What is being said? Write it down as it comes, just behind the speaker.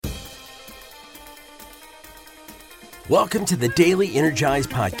Welcome to the Daily Energize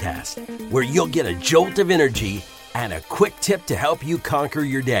Podcast, where you'll get a jolt of energy and a quick tip to help you conquer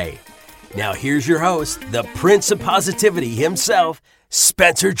your day. Now here's your host, the Prince of Positivity himself,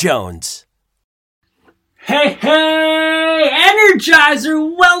 Spencer Jones. Hey,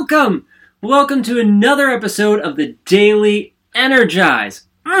 Energizer, welcome! Welcome to another episode of the Daily Energize.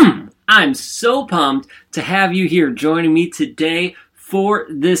 I'm so pumped to have you here joining me today for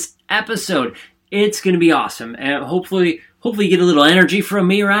this episode. It's going to be awesome, and hopefully you get a little energy from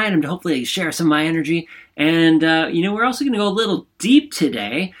me, right? And hopefully share some of my energy. And, we're also going to go a little deep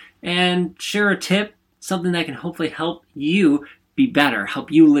today and share a tip, something that can hopefully help you be better,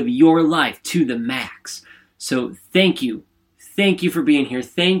 help you live your life to the max. So thank you. Thank you for being here.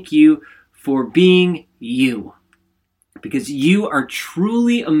 Thank you for being you. Because you are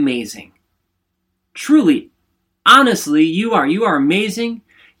truly amazing. Truly, honestly, you are. You are amazing.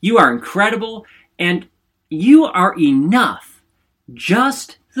 You are incredible. And you are enough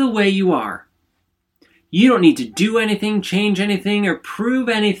just the way you are. You don't need to do anything, change anything, or prove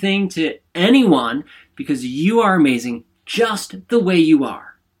anything to anyone because you are amazing just the way you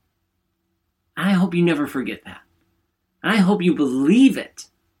are. And I hope you never forget that. And I hope you believe it.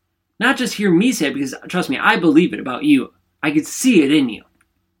 Not just hear me say it, because trust me, I believe it about you. I could see it in you.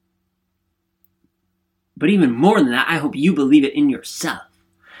 But even more than that, I hope you believe it in yourself.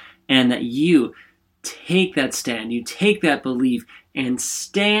 And that you take that stand, you take that belief, and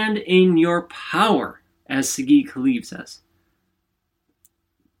stand in your power, as Sagi Khalib says.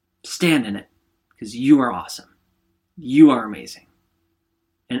 Stand in it, because you are awesome. You are amazing.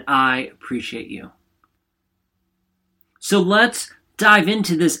 And I appreciate you. So let's dive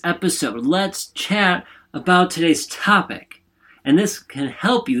into this episode. Let's chat about today's topic. And this can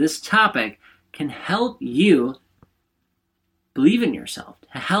help you, this topic can help you believe in yourself,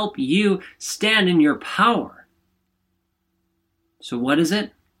 to help you stand in your power. So what is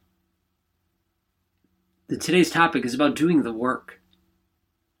it? Today's topic is about doing the work.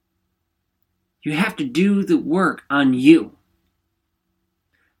 You have to do the work on you.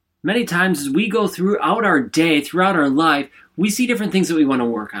 Many times as we go throughout our day, throughout our life, we see different things that we want to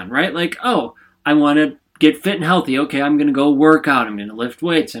work on, right? Like, I want to get fit and healthy. Okay, I'm going to go work out. I'm going to lift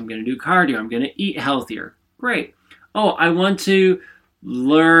weights. I'm going to do cardio. I'm going to eat healthier. Great. I want to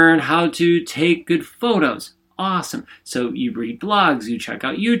learn how to take good photos. Awesome. So you read blogs, you check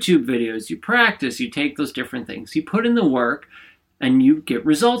out YouTube videos, you practice, you take those different things. You put in the work and you get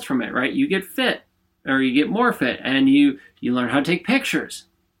results from it, right? You get fit or you get more fit and you learn how to take pictures.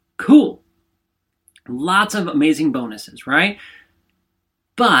 Cool. Lots of amazing bonuses, right?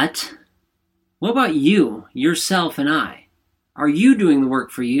 But what about you, yourself, and I? Are you doing the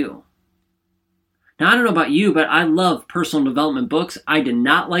work for you? Now, I don't know about you, but I love personal development books. I did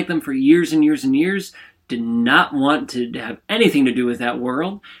not like them for years and years and years. Did not want to have anything to do with that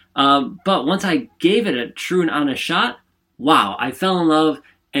world. But once I gave it a true and honest shot, wow, I fell in love,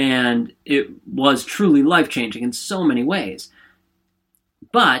 and it was truly life-changing in so many ways.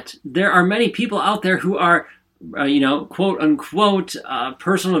 But there are many people out there who are, quote-unquote,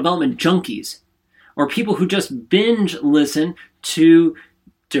 personal development junkies, or people who just binge listen to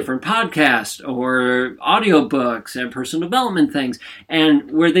different podcasts or audiobooks and personal development things,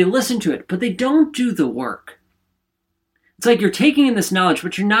 and where they listen to it, but they don't do the work. It's like you're taking in this knowledge,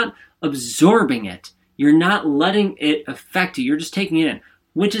 but you're not absorbing it. You're not letting it affect you. You're just taking it in,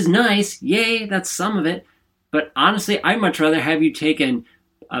 which is nice. Yay, that's some of it. But honestly, I'd much rather have you take in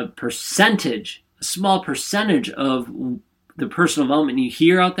a small percentage of the personal development you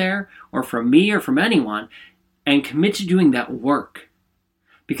hear out there, or from me or from anyone, and commit to doing that work.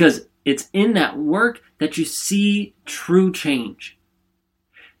 Because it's in that work that you see true change.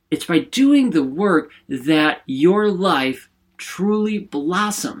 It's by doing the work that your life truly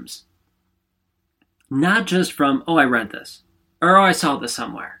blossoms. Not just from, I read this, or I saw this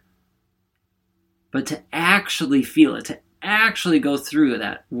somewhere. But to actually feel it, to actually go through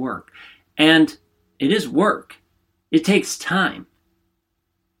that work. And it is work. It takes time.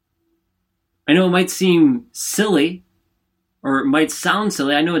 I know it might seem silly, or it might sound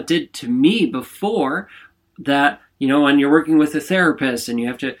silly. I know it did to me before that, when you're working with a therapist and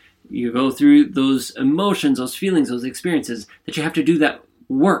you go through those emotions, those feelings, those experiences, that you have to do that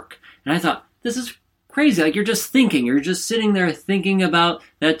work. And I thought, this is crazy. Like, you're just thinking. You're just sitting there thinking about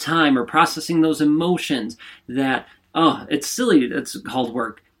that time or processing those emotions that, it's silly. That's called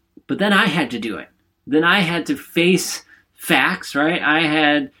work. But then I had to do it. Then I had to face facts, right? I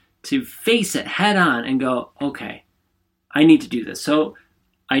had to face it head on and go, okay, I need to do this. So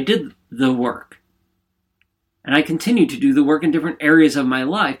I did the work. And I continued to do the work in different areas of my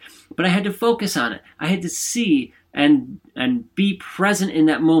life, but I had to focus on it. I had to see and be present in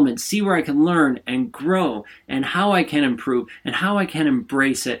that moment, see where I can learn and grow and how I can improve and how I can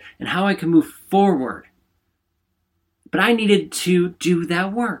embrace it and how I can move forward. But I needed to do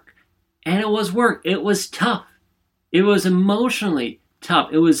that work. And it was work. It was tough. It was emotionally tough.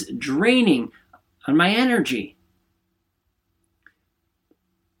 It was draining on my energy.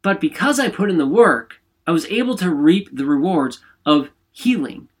 But because I put in the work, I was able to reap the rewards of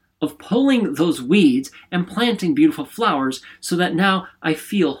healing, of pulling those weeds and planting beautiful flowers so that now I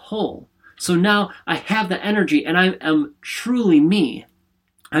feel whole. So now I have the energy and I am truly me.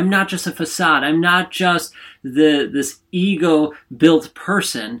 I'm not just a facade. I'm not just this ego-built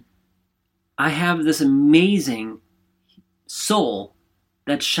person. I have this amazing soul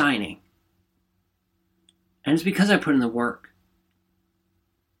that's shining. And it's because I put in the work.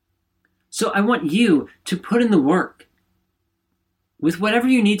 So I want you to put in the work. With whatever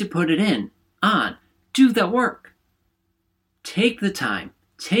you need to put it in, do that work. Take the time,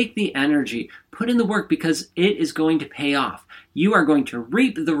 take the energy, put in the work because it is going to pay off. You are going to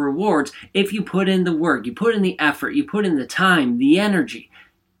reap the rewards if you put in the work, you put in the effort, you put in the time, the energy.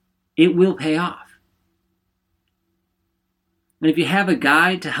 It will pay off. And if you have a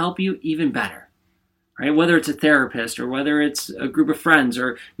guide to help you, even better. Right? Whether it's a therapist or whether it's a group of friends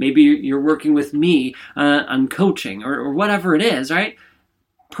or maybe you're working with me on coaching or whatever it is, right?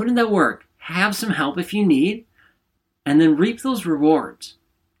 Put in that work. Have some help if you need, and then reap those rewards.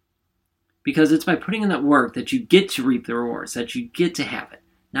 Because it's by putting in that work that you get to reap the rewards, that you get to have it.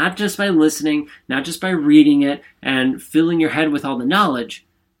 Not just by listening, not just by reading it and filling your head with all the knowledge.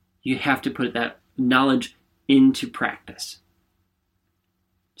 You have to put that knowledge into practice.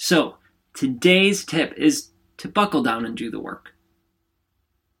 So, today's tip is to buckle down and do the work.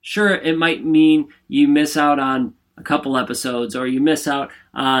 Sure, it might mean you miss out on a couple episodes or you miss out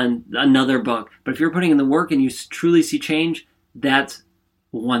on another book. But if you're putting in the work and you truly see change, that's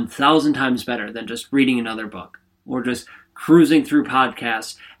 1,000 times better than just reading another book or just cruising through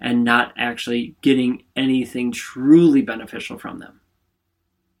podcasts and not actually getting anything truly beneficial from them.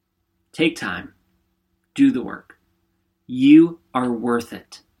 Take time. Do the work. You are worth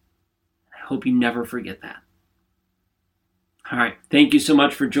it. Hope you never forget that. All right. Thank you so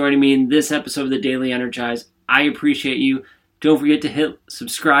much for joining me in this episode of the Daily Energize. I appreciate you. Don't forget to hit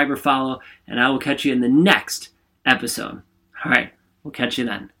subscribe or follow, and I will catch you in the next episode. All right. We'll catch you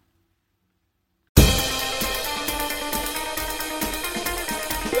then.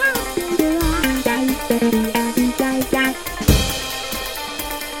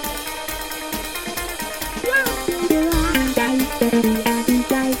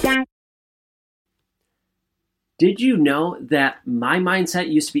 Did you know that my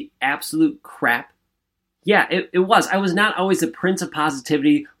mindset used to be absolute crap? Yeah, it was. I was not always the prince of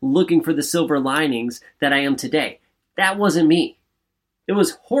positivity looking for the silver linings that I am today. That wasn't me. It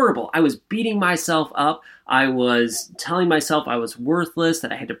was horrible. I was beating myself up. I was telling myself I was worthless,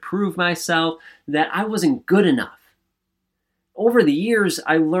 that I had to prove myself, that I wasn't good enough. Over the years,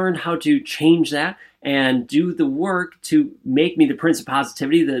 I learned how to change that and do the work to make me the prince of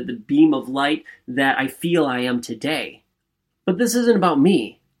positivity, the beam of light that I feel I am today. But this isn't about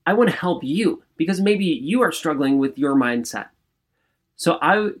me. I want to help you because maybe you are struggling with your mindset. So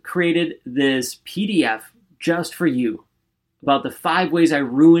I created this PDF just for you about the 5 ways I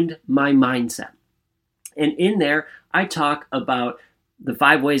ruined my mindset. And in there, I talk about the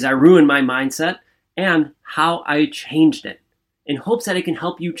 5 ways I ruined my mindset and how I changed it in hopes that it can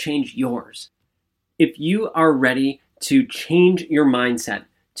help you change yours. If you are ready to change your mindset,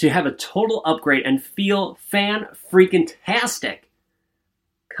 to have a total upgrade and feel fan-freaking-tastic,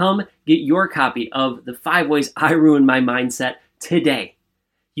 come get your copy of the 5 ways I ruined my mindset today.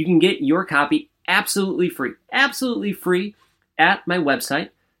 You can get your copy absolutely free at my website.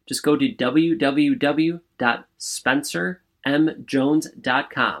 Just go to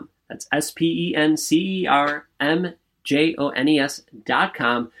www.spencermjones.com. That's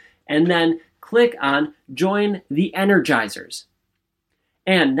SpencerMJones.com. And then click on Join the Energizers.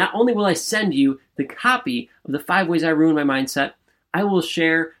 And not only will I send you the copy of the 5 ways I ruined my mindset, I will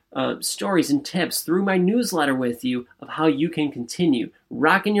share stories and tips through my newsletter with you of how you can continue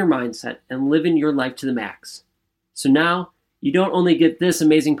rocking your mindset and living your life to the max. So now you don't only get this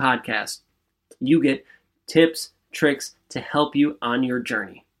amazing podcast, you get tips, tricks to help you on your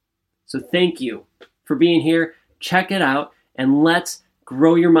journey. So thank you for being here. Check it out and let's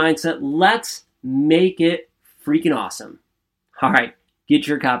grow your mindset. Let's make it freaking awesome. All right, get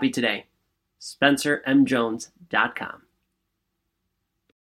your copy today. SpencerMJones.com.